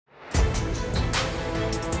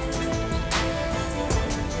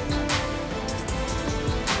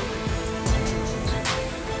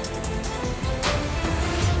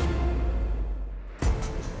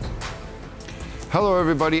Hello,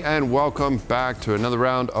 everybody, and welcome back to another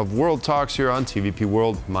round of World Talks here on TVP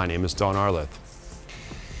World. My name is Don Arleth.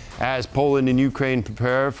 As Poland and Ukraine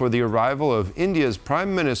prepare for the arrival of India's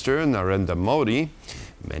Prime Minister Narendra Modi,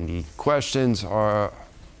 many questions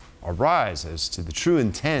arise as to the true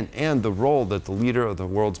intent and the role that the leader of the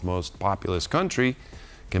world's most populous country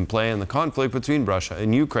can play in the conflict between Russia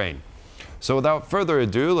and Ukraine. So without further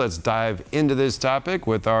ado, let's dive into this topic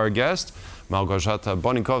with our guest, Małgorzata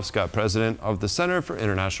Bonikowska, President of the Center for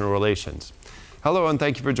International Relations. Hello, and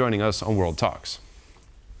thank you for joining us on World Talks.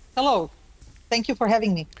 Hello. Thank you for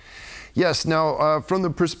having me. Yes. Now, from the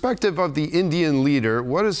perspective of the Indian leader,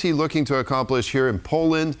 what is he looking to accomplish here in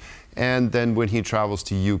Poland and then when he travels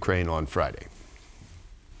to Ukraine on Friday?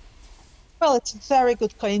 Well, it's a very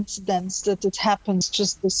good coincidence that it happens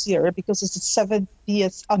just this year because it's the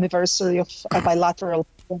 70th anniversary of bilateral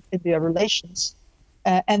India relations.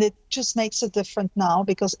 And it just makes it different now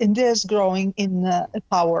because India is growing in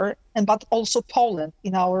power, but also Poland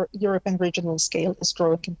in our European regional scale is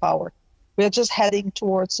growing in power. We are just heading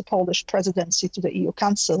towards the Polish presidency to the EU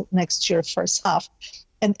Council next year, first half,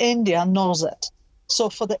 and India knows it. So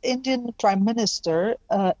for the Indian Prime Minister,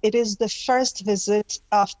 it is the first visit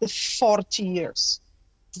after 40 years.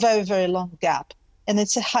 Very, very long gap. And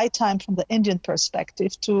it's a high time from the Indian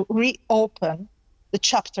perspective to reopen the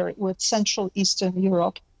chapter with Central Eastern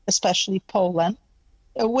Europe, especially Poland,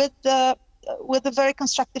 with a very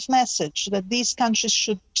constructive message that these countries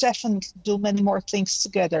should definitely do many more things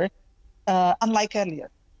together, unlike earlier.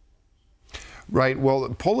 Right.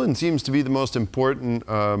 Well, Poland seems to be the most important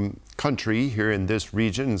country here in this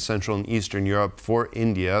region, in Central and Eastern Europe, for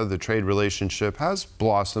India. The trade relationship has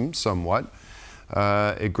blossomed somewhat.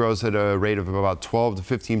 It grows at a rate of about 12 to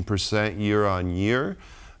 15% year on year.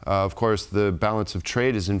 Of course, the balance of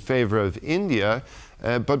trade is in favor of India.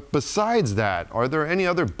 But besides that, are there any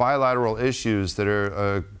other bilateral issues that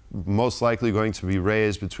are most likely going to be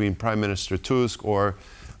raised between Prime Minister Tusk or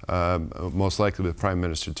most likely with Prime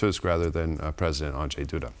Minister Tusk rather than President Andrzej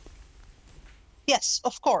Duda? Yes,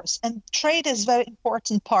 of course. And trade is a very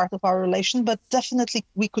important part of our relation, but definitely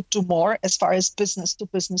we could do more as far as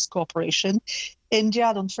business-to-business cooperation.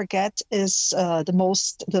 India, don't forget, is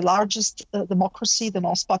the largest democracy, the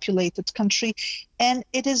most populated country, and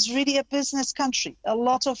it is really a business country. A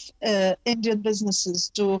lot of Indian businesses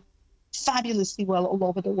do fabulously well all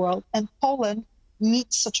over the world, and Poland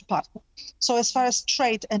needs such a partner. So as far as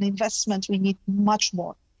trade and investment, we need much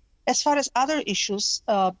more. As far as other issues,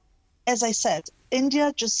 as I said,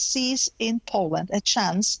 India just sees in Poland a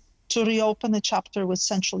chance to reopen a chapter with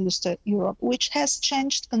Central Eastern Europe, which has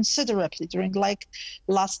changed considerably during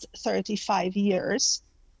last 35 years.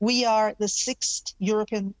 We are the 6th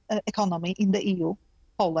European economy in the EU,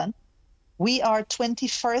 Poland. We are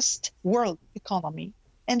 21st world economy.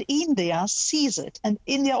 And India sees it. And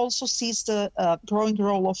India also sees the growing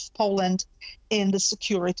role of Poland in the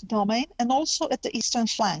security domain and also at the eastern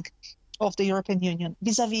flank of the European Union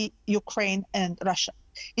vis-à-vis Ukraine and Russia.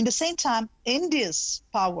 In the same time, India's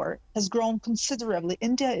power has grown considerably.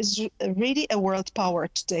 India is really a world power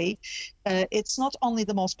today. It's not only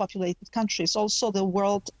the most populated country, it's also the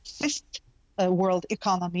 5th world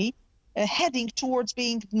economy, heading towards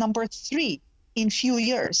being number 3 in few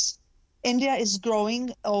years. India is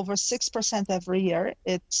growing over 6% every year.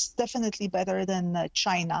 It's definitely better than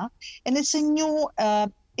China. And it's a new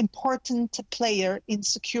important player in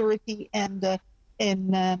security and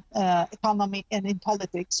in economy and in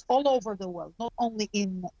politics all over the world, not only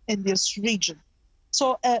in this region.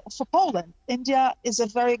 So for Poland, India is a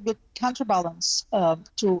very good counterbalance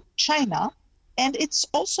to China. And it's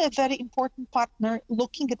also a very important partner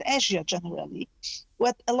looking at Asia generally,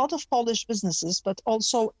 with a lot of Polish businesses, but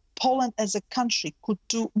also Poland as a country could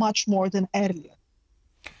do much more than earlier.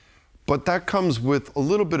 But that comes with a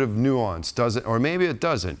little bit of nuance, doesn't, or maybe it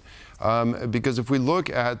doesn't. Because if we look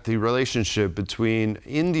at the relationship between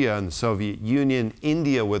India and the Soviet Union,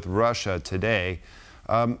 India with Russia today,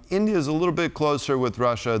 India is a little bit closer with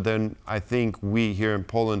Russia than I think we here in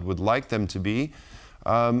Poland would like them to be.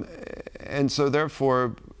 And so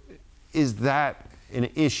therefore, is that an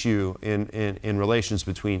issue in relations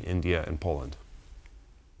between India and Poland?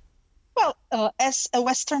 Well, as a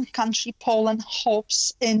Western country, Poland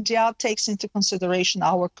hopes India takes into consideration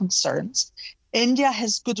our concerns. India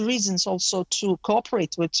has good reasons also to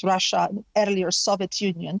cooperate with Russia, earlier Soviet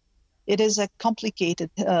Union. It is a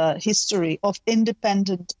complicated history of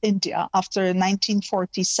independent India after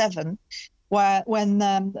 1947, when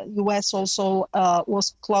the US also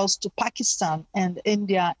was close to Pakistan, and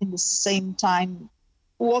India in the same time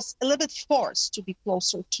was a little bit forced to be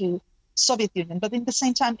closer to Soviet Union. But in the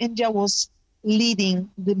same time, India was leading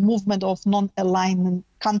the movement of non-alignment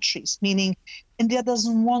countries, meaning India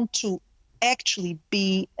doesn't want to actually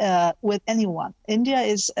be with anyone. India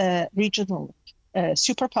is a regional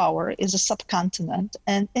superpower, is a subcontinent,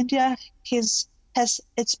 and India has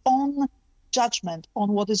its own judgment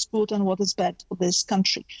on what is good and what is bad for this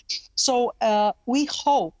country. So we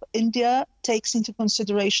hope India takes into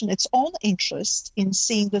consideration its own interest in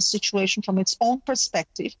seeing the situation from its own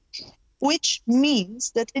perspective, which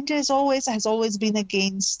means that India has always been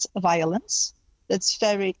against violence. That's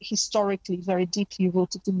very historically, very deeply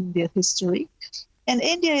rooted in Indian history. And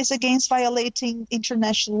India is against violating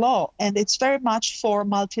international law, and it's very much for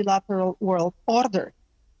multilateral world order.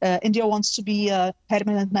 India wants to be a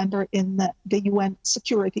permanent member in the UN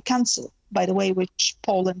Security Council, by the way, which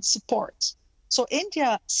Poland supports. So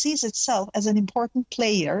India sees itself as an important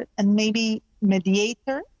player and maybe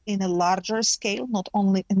mediator in a larger scale, not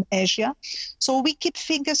only in Asia. So we keep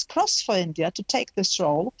fingers crossed for India to take this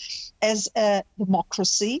role as a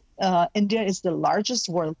democracy. India is the largest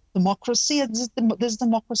world democracy, and this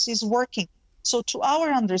democracy is working. So to our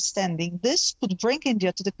understanding, this could bring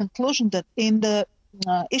India to the conclusion that in the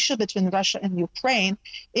issue between Russia and Ukraine,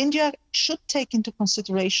 India should take into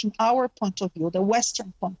consideration our point of view, the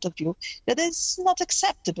Western point of view, that it's not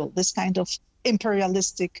acceptable, this kind of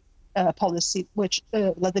imperialistic policy which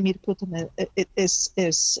Vladimir Putin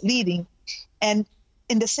is leading. And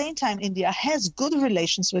in the same time, India has good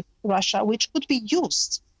relations with Russia, which could be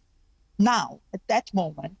used now, at that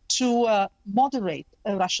moment, to moderate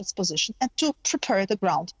Russia's position and to prepare the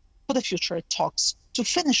ground for the future talks to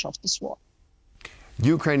finish off this war.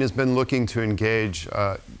 Ukraine has been looking to engage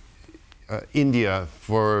India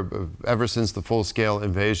ever since the full-scale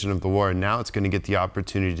invasion of the war, and now it's going to get the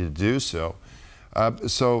opportunity to do so.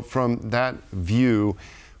 So from that view,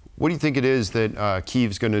 what do you think it is that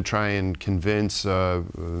Kyiv's going to try and convince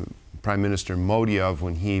Prime Minister Modi of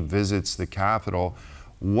when he visits the capital?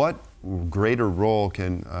 What greater role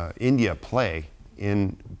can India play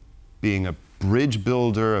in being a bridge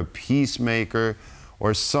builder, a peacemaker,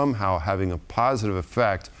 or somehow having a positive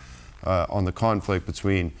effect on the conflict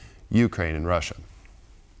between Ukraine and Russia?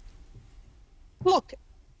 Look,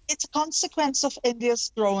 it's a consequence of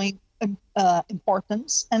India's growing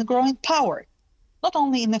importance and growing power, not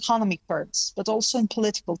only in economic terms, but also in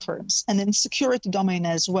political terms and in security domain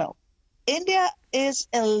as well. India is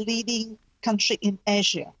a leading country in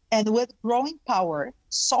Asia, and with growing power,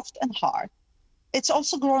 soft and hard, it's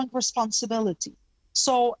also growing responsibility.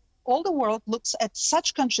 So all the world looks at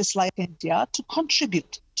such countries like India to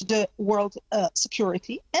contribute to the world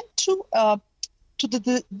security and to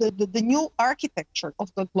the new architecture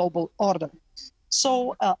of the global order.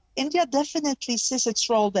 So India definitely sees its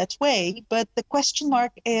role that way, but the question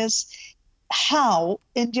mark is how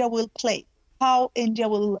India will play, how India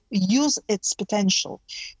will use its potential,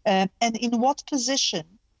 and in what position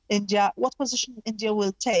India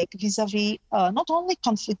will take vis-a-vis not only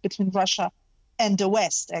conflict between Russia and the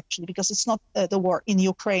West, actually, because it's not the war in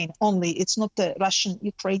Ukraine only. It's not the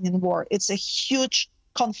Russian-Ukrainian war. It's a huge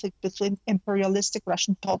conflict between imperialistic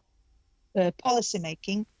Russian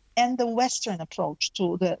policymaking and the Western approach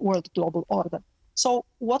to the world global order. So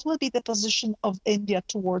what will be the position of India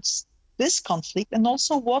towards this conflict, and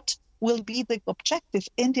also what will be the objective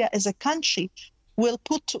India as a country will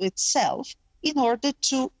put to itself in order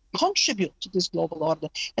to contribute to this global order?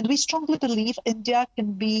 And we strongly believe India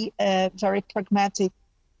can be a very pragmatic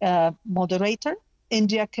moderator.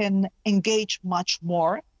 India can engage much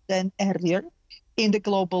more than earlier in the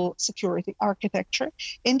global security architecture.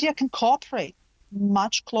 India can cooperate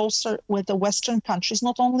much closer with the Western countries,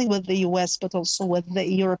 not only with the US, but also with the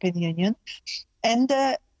European Union. And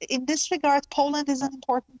in this regard, Poland is an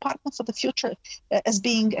important partner for the future as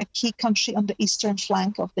being a key country on the eastern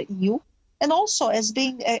flank of the EU, and also as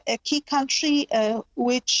being a key country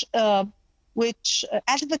which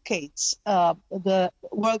advocates the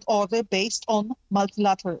world order based on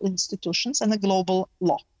multilateral institutions and a global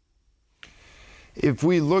law. If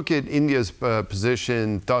we look at India's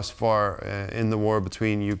position thus far in the war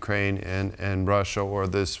between Ukraine and Russia, or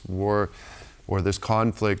this war, or this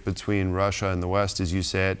conflict between Russia and the West, as you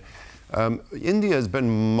said, India has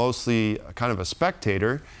been mostly kind of a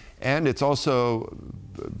spectator, and it's also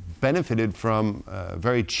benefited from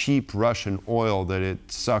very cheap Russian oil that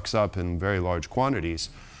it sucks up in very large quantities.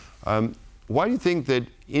 Why do you think that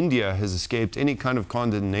India has escaped any kind of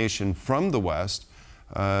condemnation from the West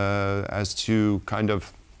as to kind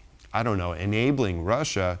of, I don't know, enabling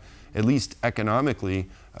Russia, at least economically,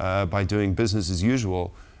 by doing business as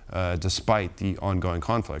usual, despite the ongoing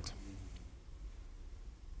conflict?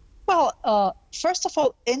 Well, first of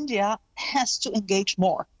all, India has to engage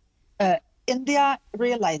more. India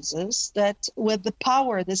realizes that with the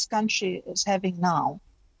power this country is having now,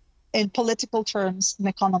 in political terms, in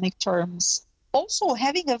economic terms, also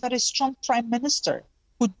having a very strong prime minister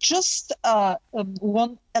who just won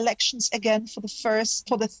elections again for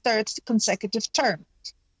the third consecutive term.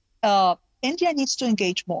 India needs to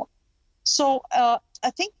engage more. So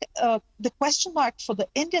I think the question mark for the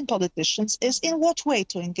Indian politicians is in what way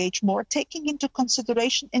to engage more, taking into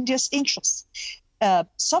consideration India's interests.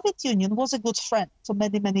 Soviet Union was a good friend for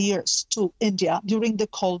many, many years to India during the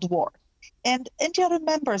Cold War. And India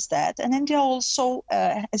remembers that. And India also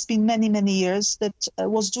has been many, many years that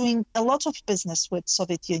was doing a lot of business with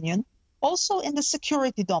Soviet Union, also in the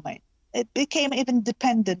security domain. It became even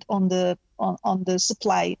dependent on the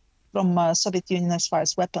supply from Soviet Union as far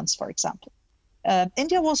as weapons, for example.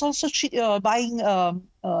 India was also buying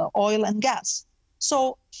oil and gas. So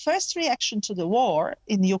first reaction to the war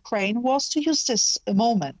in Ukraine was to use this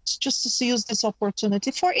moment, just to use this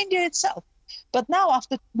opportunity for India itself. But now,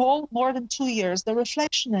 after more than 2 years, the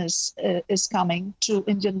reflection is coming to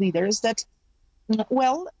Indian leaders that,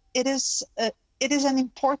 well, it is an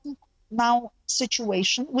important now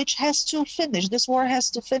situation which has to finish. This war has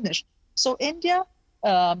to finish. So India,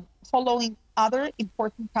 following other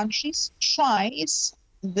important countries, tries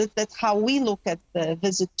that how we look at the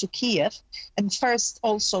visit to Kiev. And first,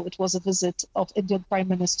 also, it was a visit of Indian Prime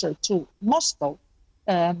Minister to Moscow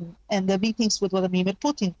and the meetings with Vladimir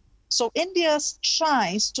Putin. So India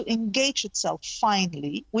tries to engage itself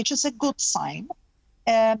finally, which is a good sign,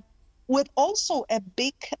 with also a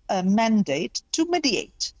big mandate to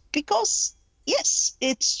mediate. Because, yes,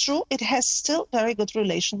 it's true, it has still very good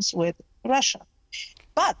relations with Russia.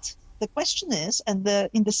 But the question is, and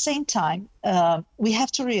in the same time, we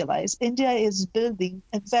have to realize India is building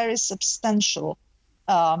a very substantial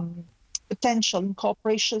potential in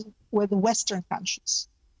cooperation with Western countries.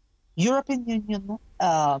 European Union,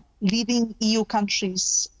 leading EU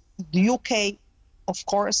countries, the UK, of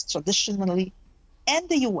course, traditionally, and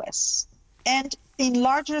the US, and in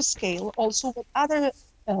larger scale, also with other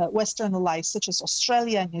Western allies, such as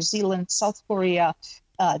Australia, New Zealand, South Korea,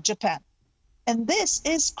 Japan. And this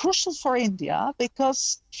is crucial for India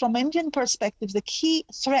because from Indian perspective, the key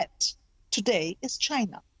threat today is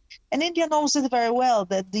China. And India knows it very well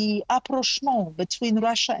that the rapprochement between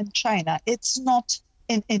Russia and China, it's not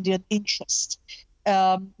in Indian interest.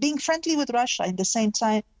 Being friendly with Russia, in the same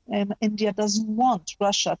time, India doesn't want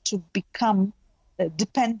Russia to become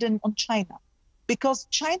dependent on China. Because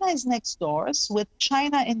China is next door. With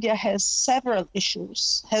China, India has several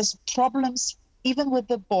issues, has problems even with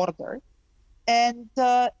the border. And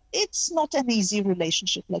it's not an easy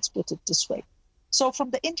relationship, let's put it this way. So from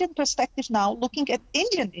the Indian perspective now, looking at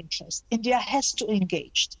Indian interest, India has to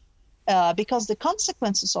engage because the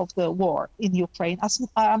consequences of the war in Ukraine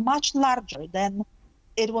are much larger than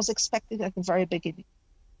it was expected at the very beginning.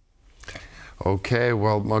 Okay,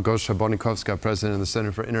 well, Małgorzata Bonikowska, President of the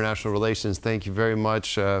Center for International Relations, thank you very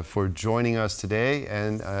much for joining us today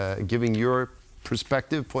and giving your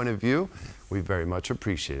perspective, point of view. We very much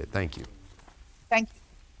appreciate it. Thank you. Thank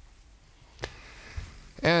you.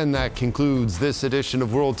 And that concludes this edition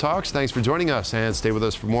of World Talks. Thanks for joining us and stay with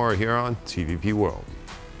us for more here on TVP World.